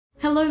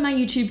Hello my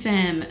YouTube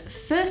fam!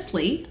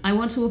 Firstly, I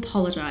want to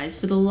apologise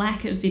for the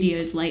lack of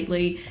videos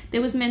lately.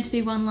 There was meant to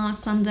be one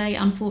last Sunday,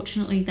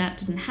 unfortunately that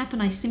didn't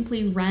happen. I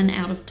simply ran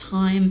out of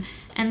time,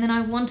 and then I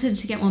wanted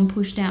to get one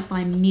pushed out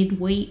by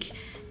midweek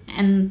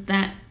and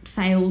that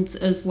failed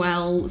as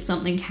well.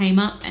 Something came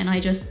up and I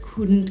just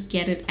couldn't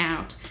get it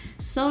out.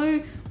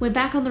 So we're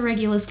back on the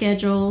regular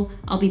schedule.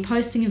 I'll be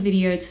posting a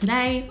video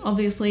today,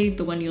 obviously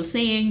the one you're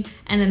seeing,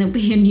 and then there'll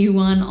be a new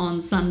one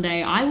on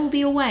Sunday. I will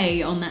be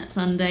away on that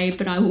Sunday,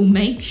 but I will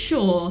make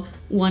sure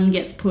one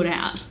gets put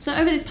out. So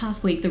over this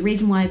past week, the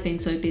reason why I've been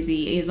so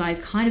busy is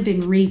I've kind of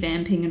been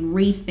revamping and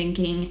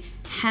rethinking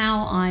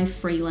how I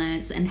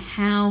freelance and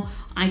how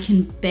I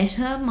can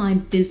better my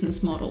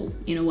business model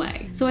in a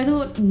way. So I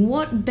thought,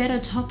 what better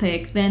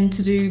topic than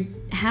to do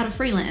how to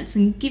freelance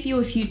and give you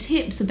a few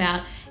tips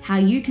about how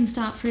you can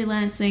start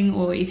freelancing,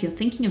 or if you're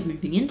thinking of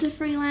moving into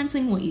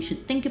freelancing, what you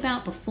should think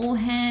about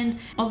beforehand.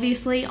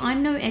 Obviously,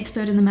 I'm no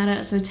expert in the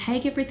matter, so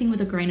take everything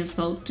with a grain of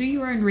salt. Do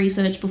your own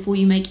research before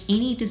you make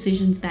any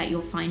decisions about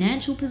your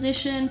financial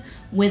position,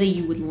 whether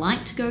you would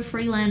like to go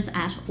freelance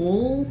at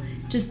all.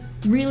 Just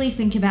really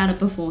think about it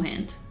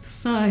beforehand.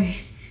 So,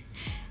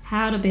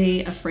 how to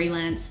be a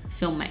freelance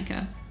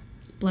filmmaker.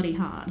 It's bloody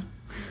hard.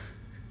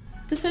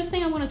 The first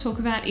thing I want to talk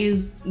about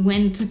is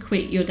when to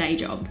quit your day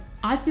job.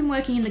 I've been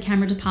working in the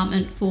camera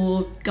department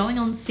for going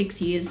on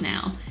 6 years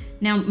now.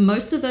 Now,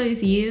 most of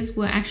those years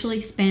were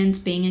actually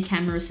spent being a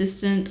camera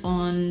assistant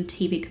on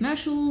TV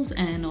commercials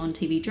and on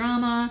TV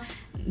drama,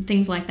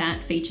 things like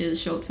that, features,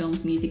 short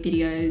films, music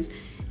videos.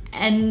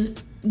 And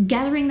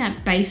gathering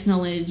that base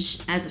knowledge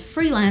as a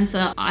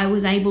freelancer, I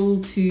was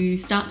able to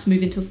start to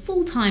move into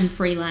full-time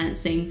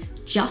freelancing,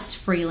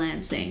 just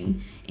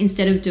freelancing,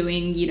 instead of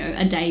doing, you know,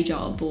 a day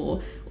job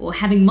or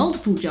having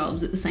multiple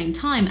jobs at the same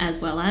time as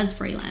well as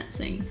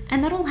freelancing.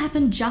 And that all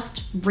happened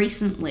just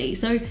recently.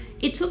 So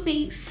it took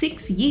me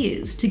 6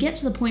 years to get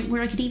to the point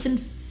where I could even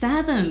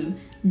fathom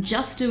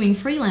just doing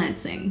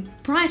freelancing.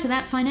 Prior to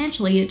that,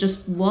 financially, it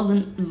just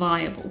wasn't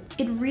viable.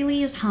 It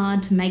really is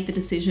hard to make the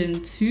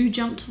decision to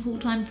jump to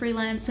full-time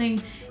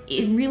freelancing.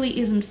 It really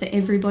isn't for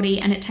everybody,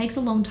 and it takes a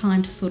long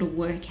time to sort of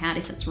work out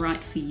if it's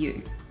right for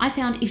you. I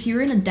found if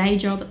you're in a day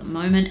job at the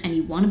moment and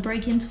you want to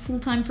break into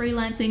full-time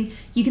freelancing,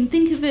 you can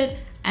think of it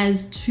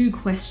as two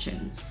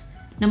questions.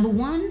 Number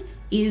one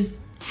is,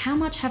 how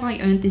much have I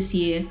earned this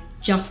year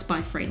just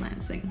by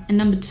freelancing? And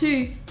number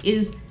two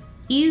is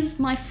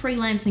my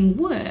freelancing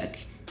work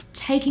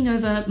taking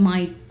over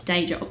my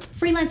day job?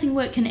 Freelancing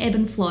work can ebb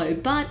and flow,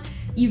 but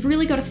you've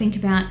really got to think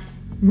about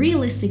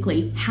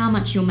realistically how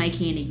much you're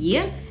making in a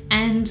year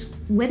and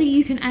whether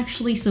you can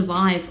actually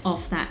survive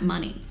off that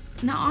money.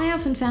 Now, I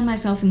often found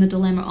myself in the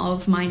dilemma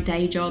of my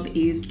day job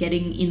is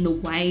getting in the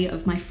way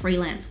of my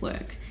freelance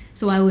work.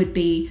 So I would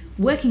be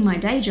working my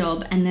day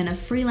job and then a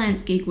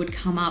freelance gig would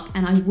come up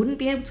and I wouldn't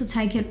be able to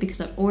take it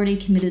because I've already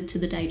committed to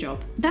the day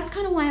job. That's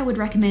kind of why I would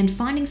recommend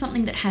finding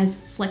something that has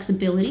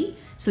flexibility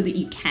so that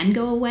you can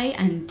go away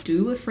and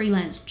do a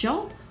freelance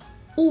job,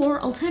 or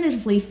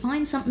alternatively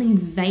find something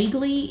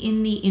vaguely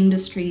in the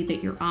industry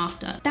that you're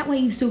after. That way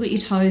you've still got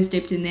your toes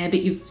dipped in there,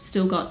 but you've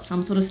still got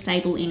some sort of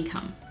stable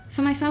income.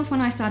 For myself,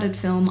 when I started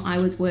film, I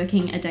was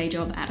working a day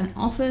job at an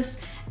office,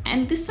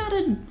 and this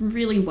started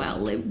really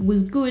well. It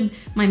was good.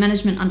 My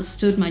management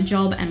understood my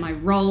job and my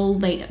role.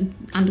 They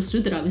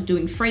understood that I was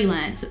doing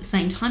freelance at the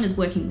same time as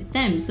working with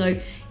them, so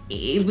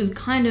it was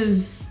kind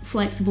of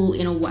flexible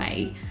in a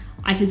way.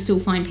 I could still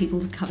find people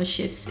to cover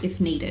shifts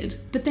if needed.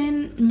 But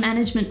then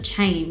management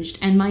changed,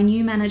 and my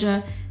new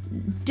manager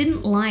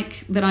didn't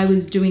like that I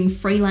was doing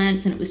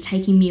freelance and it was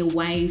taking me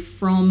away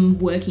from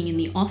working in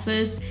the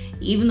office,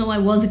 even though I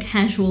was a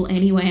casual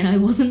anyway and I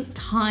wasn't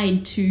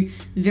tied to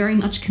very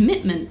much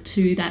commitment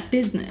to that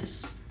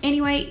business.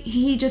 Anyway,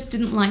 he just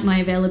didn't like my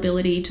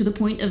availability to the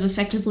point of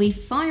effectively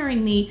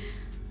firing me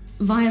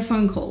via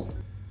phone call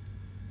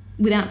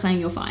without saying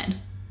you're fired.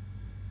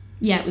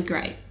 Yeah, it was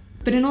great.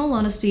 But in all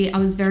honesty, I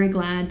was very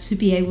glad to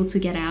be able to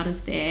get out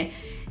of there.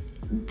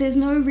 There's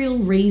no real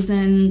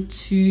reason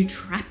to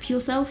trap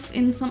yourself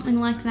in something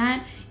like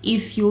that.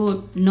 If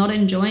you're not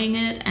enjoying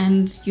it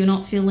and you're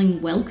not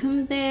feeling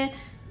welcome there,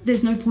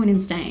 there's no point in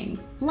staying.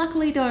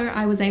 Luckily though,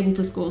 I was able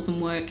to score some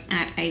work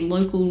at a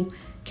local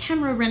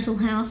camera rental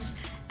house,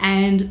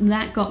 and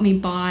that got me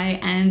by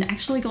and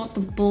actually got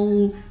the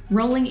ball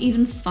rolling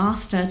even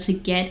faster to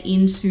get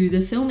into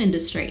the film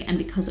industry. And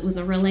because it was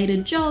a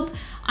related job,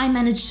 I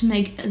managed to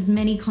make as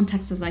many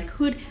contacts as I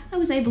could. I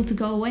was able to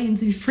go away and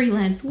do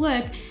freelance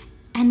work,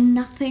 and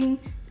nothing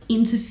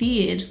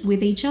interfered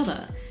with each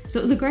other. So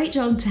it was a great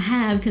job to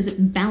have because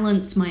it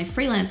balanced my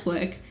freelance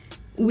work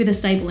with a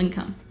stable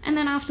income. And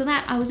then after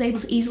that, I was able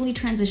to easily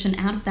transition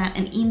out of that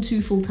and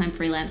into full-time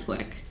freelance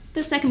work.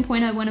 The second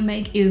point I want to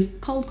make is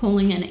cold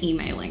calling and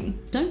emailing.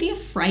 Don't be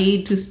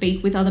afraid to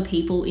speak with other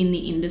people in the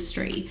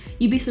industry.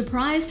 You'd be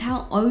surprised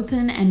how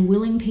open and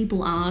willing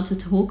people are to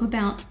talk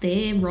about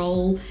their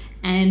role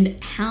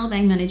and how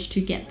they managed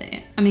to get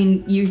there. I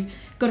mean, you've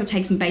got to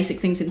take some basic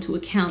things into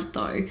account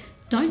though.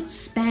 Don't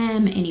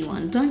spam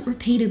anyone, don't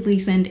repeatedly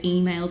send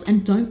emails,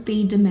 and don't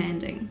be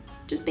demanding.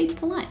 just be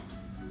polite.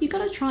 You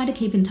gotta try to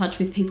keep in touch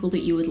with people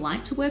that you would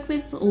like to work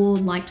with or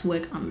like to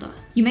work under.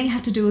 You may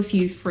have to do a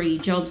few free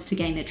jobs to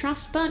gain their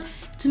trust, but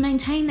to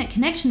maintain that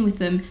connection with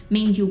them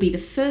means you'll be the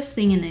first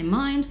thing in their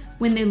mind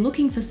when they're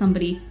looking for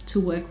somebody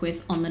to work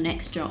with on the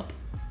next job.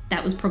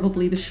 That was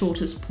probably the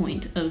shortest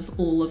point of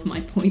all of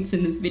my points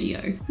in this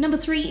video. Number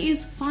 3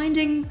 is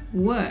finding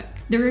work.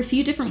 There are a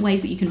few different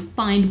ways that you can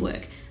find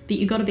work, but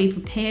you've got to be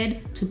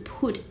prepared to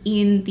put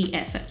in the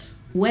effort.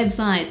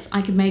 Websites,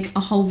 I could make a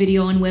whole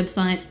video on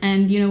websites,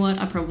 and you know what,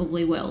 I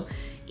probably will.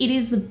 It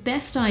is the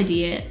best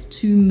idea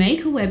to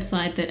make a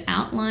website that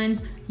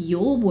outlines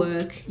your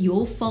work,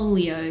 your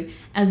folio,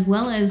 as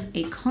well as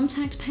a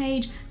contact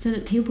page so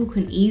that people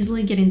can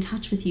easily get in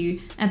touch with you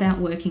about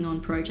working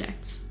on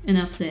projects.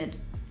 Enough said.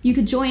 You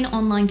could join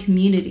online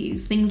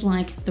communities, things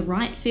like The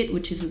Right Fit,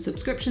 which is a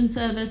subscription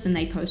service and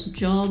they post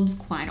jobs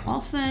quite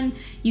often.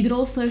 You could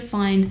also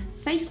find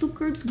Facebook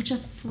groups which are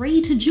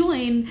free to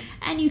join,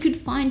 and you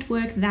could find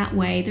work that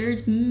way.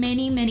 There's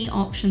many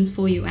options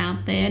for you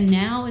out there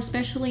now,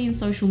 especially in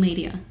social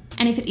media.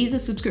 And if it is a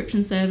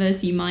subscription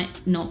service, you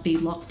might not be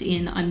locked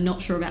in. I'm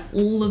not sure about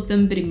all of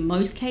them, but in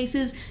most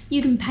cases,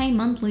 you can pay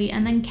monthly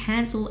and then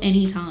cancel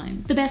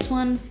anytime. The best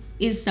one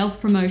is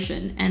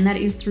self-promotion, and that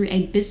is through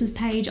a business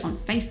page on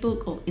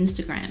Facebook or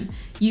Instagram.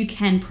 You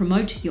can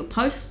promote your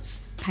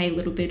posts, pay a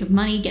little bit of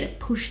money, get it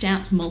pushed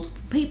out to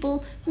multiple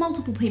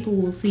people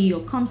will see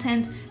your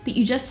content, but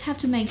you just have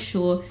to make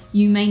sure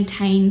you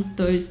maintain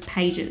those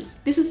pages.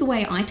 This is the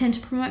way I tend to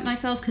promote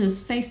myself because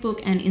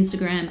Facebook and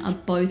Instagram are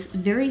both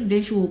very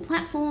visual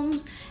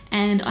platforms,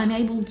 and I'm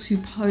able to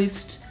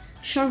post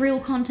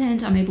showreel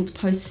content, I'm able to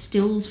post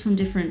stills from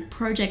different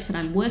projects that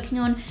I'm working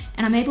on,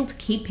 and I'm able to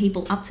keep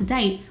people up to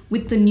date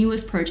with the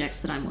newest projects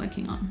that I'm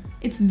working on.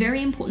 It's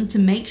very important to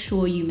make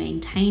sure you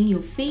maintain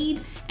your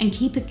feed and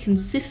keep it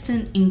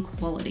consistent in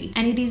quality.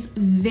 And it is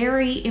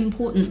very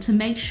important to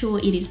make sure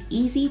it is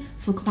easy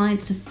for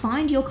clients to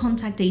find your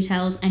contact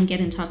details and get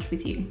in touch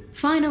with you.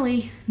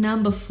 Finally,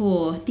 number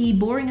 4, the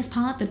boringest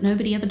part that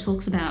nobody ever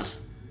talks about: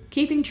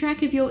 keeping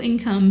track of your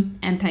income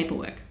and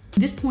paperwork.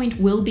 This point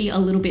will be a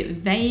little bit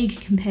vague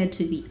compared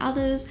to the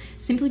others,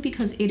 simply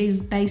because it is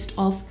based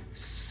off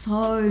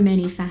so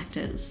many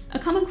factors. A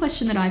common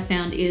question that I've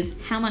found is,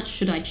 how much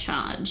should I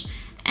charge?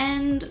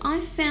 And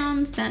I've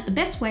found that the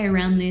best way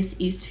around this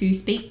is to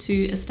speak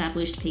to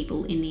established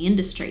people in the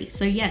industry.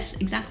 So yes,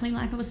 exactly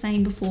like I was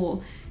saying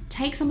before,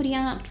 take somebody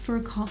out for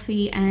a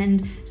coffee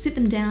and sit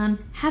them down,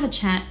 have a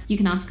chat. You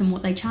can ask them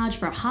what they charge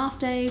for a half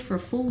day, for a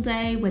full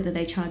day, whether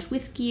they charge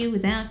with gear,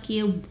 without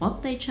gear,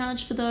 what they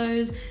charge for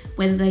those,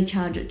 whether they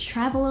charge a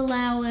travel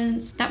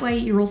allowance. That way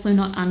you're also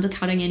not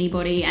undercutting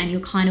anybody and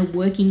you're kind of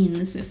working in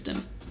the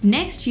system.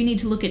 Next, you need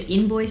to look at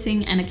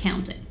invoicing and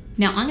accounting.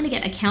 Now I'm going to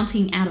get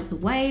accounting out of the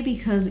way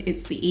because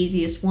it's the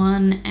easiest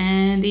one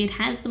and it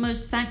has the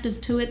most factors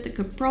to it that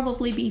could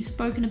probably be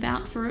spoken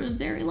about for a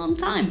very long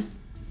time.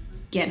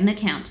 Get an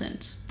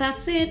accountant.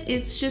 That's it.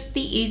 It's just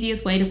the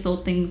easiest way to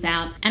sort things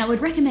out. And I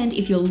would recommend,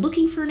 if you're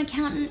looking for an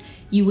accountant,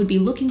 you would be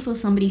looking for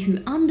somebody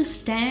who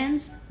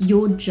understands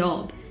your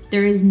job.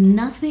 There is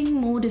nothing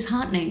more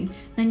disheartening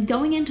than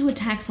going into a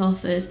tax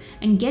office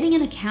and getting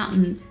an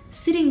accountant,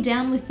 sitting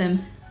down with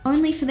them,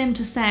 only for them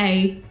to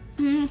say,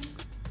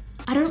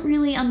 I don't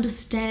really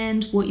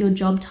understand what your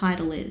job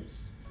title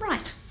is.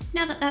 Right,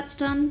 now that that's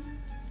done,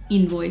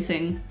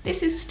 invoicing.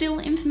 This is still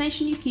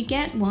information you could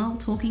get while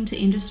talking to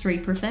industry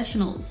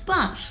professionals,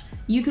 but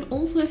you could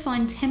also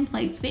find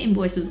templates for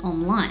invoices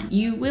online.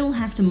 You will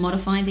have to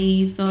modify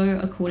these though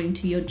according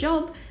to your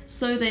job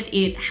so that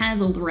it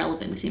has all the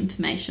relevant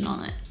information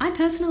on it. I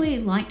personally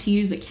like to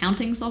use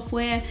accounting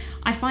software.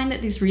 I find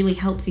that this really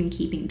helps in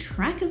keeping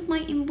track of my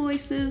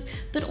invoices,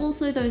 but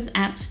also those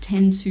apps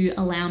tend to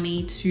allow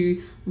me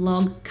to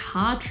log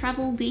car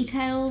travel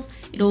details.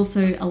 It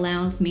also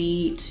allows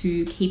me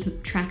to keep a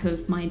track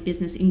of my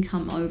business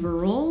income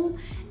overall,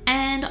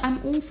 and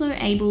I'm also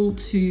able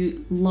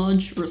to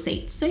lodge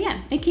receipts. So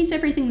yeah, it keeps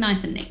everything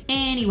nice and neat.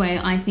 Anyway,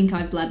 I think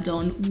I've blabbed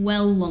on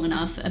long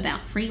enough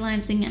about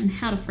freelancing and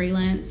how to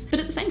freelance, but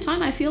at the same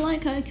time, I feel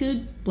like I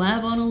could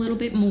blab on a little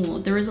bit more.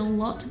 There is a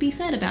lot to be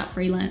said about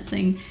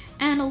freelancing,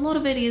 and a lot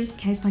of it is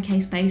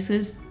case-by-case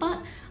basis, but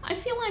I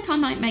feel like I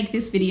might make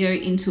this video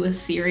into a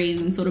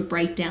series and sort of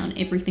break down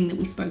everything that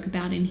we spoke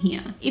about in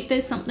here. If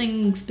there's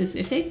something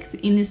specific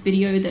in this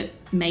video that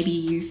maybe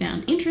you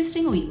found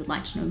interesting or you would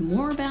like to know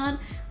more about,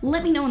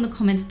 let me know in the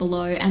comments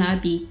below and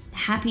I'd be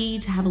happy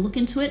to have a look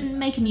into it and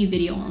make a new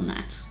video on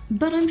that.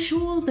 But I'm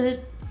sure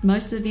that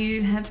most of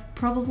you have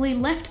probably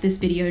left this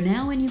video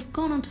now and you've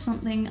gone on to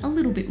something a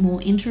little bit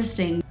more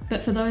interesting.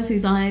 But for those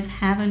whose eyes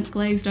haven't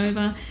glazed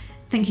over,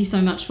 thank you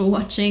so much for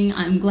watching.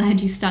 I'm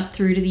glad you stuck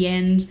through to the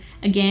end.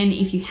 Again,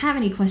 if you have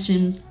any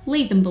questions,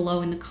 leave them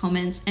below in the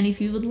comments. And if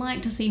you would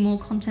like to see more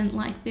content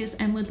like this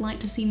and would like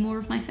to see more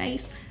of my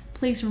face,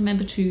 please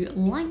remember to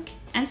like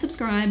and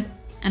subscribe,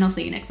 and I'll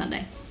see you next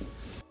Sunday.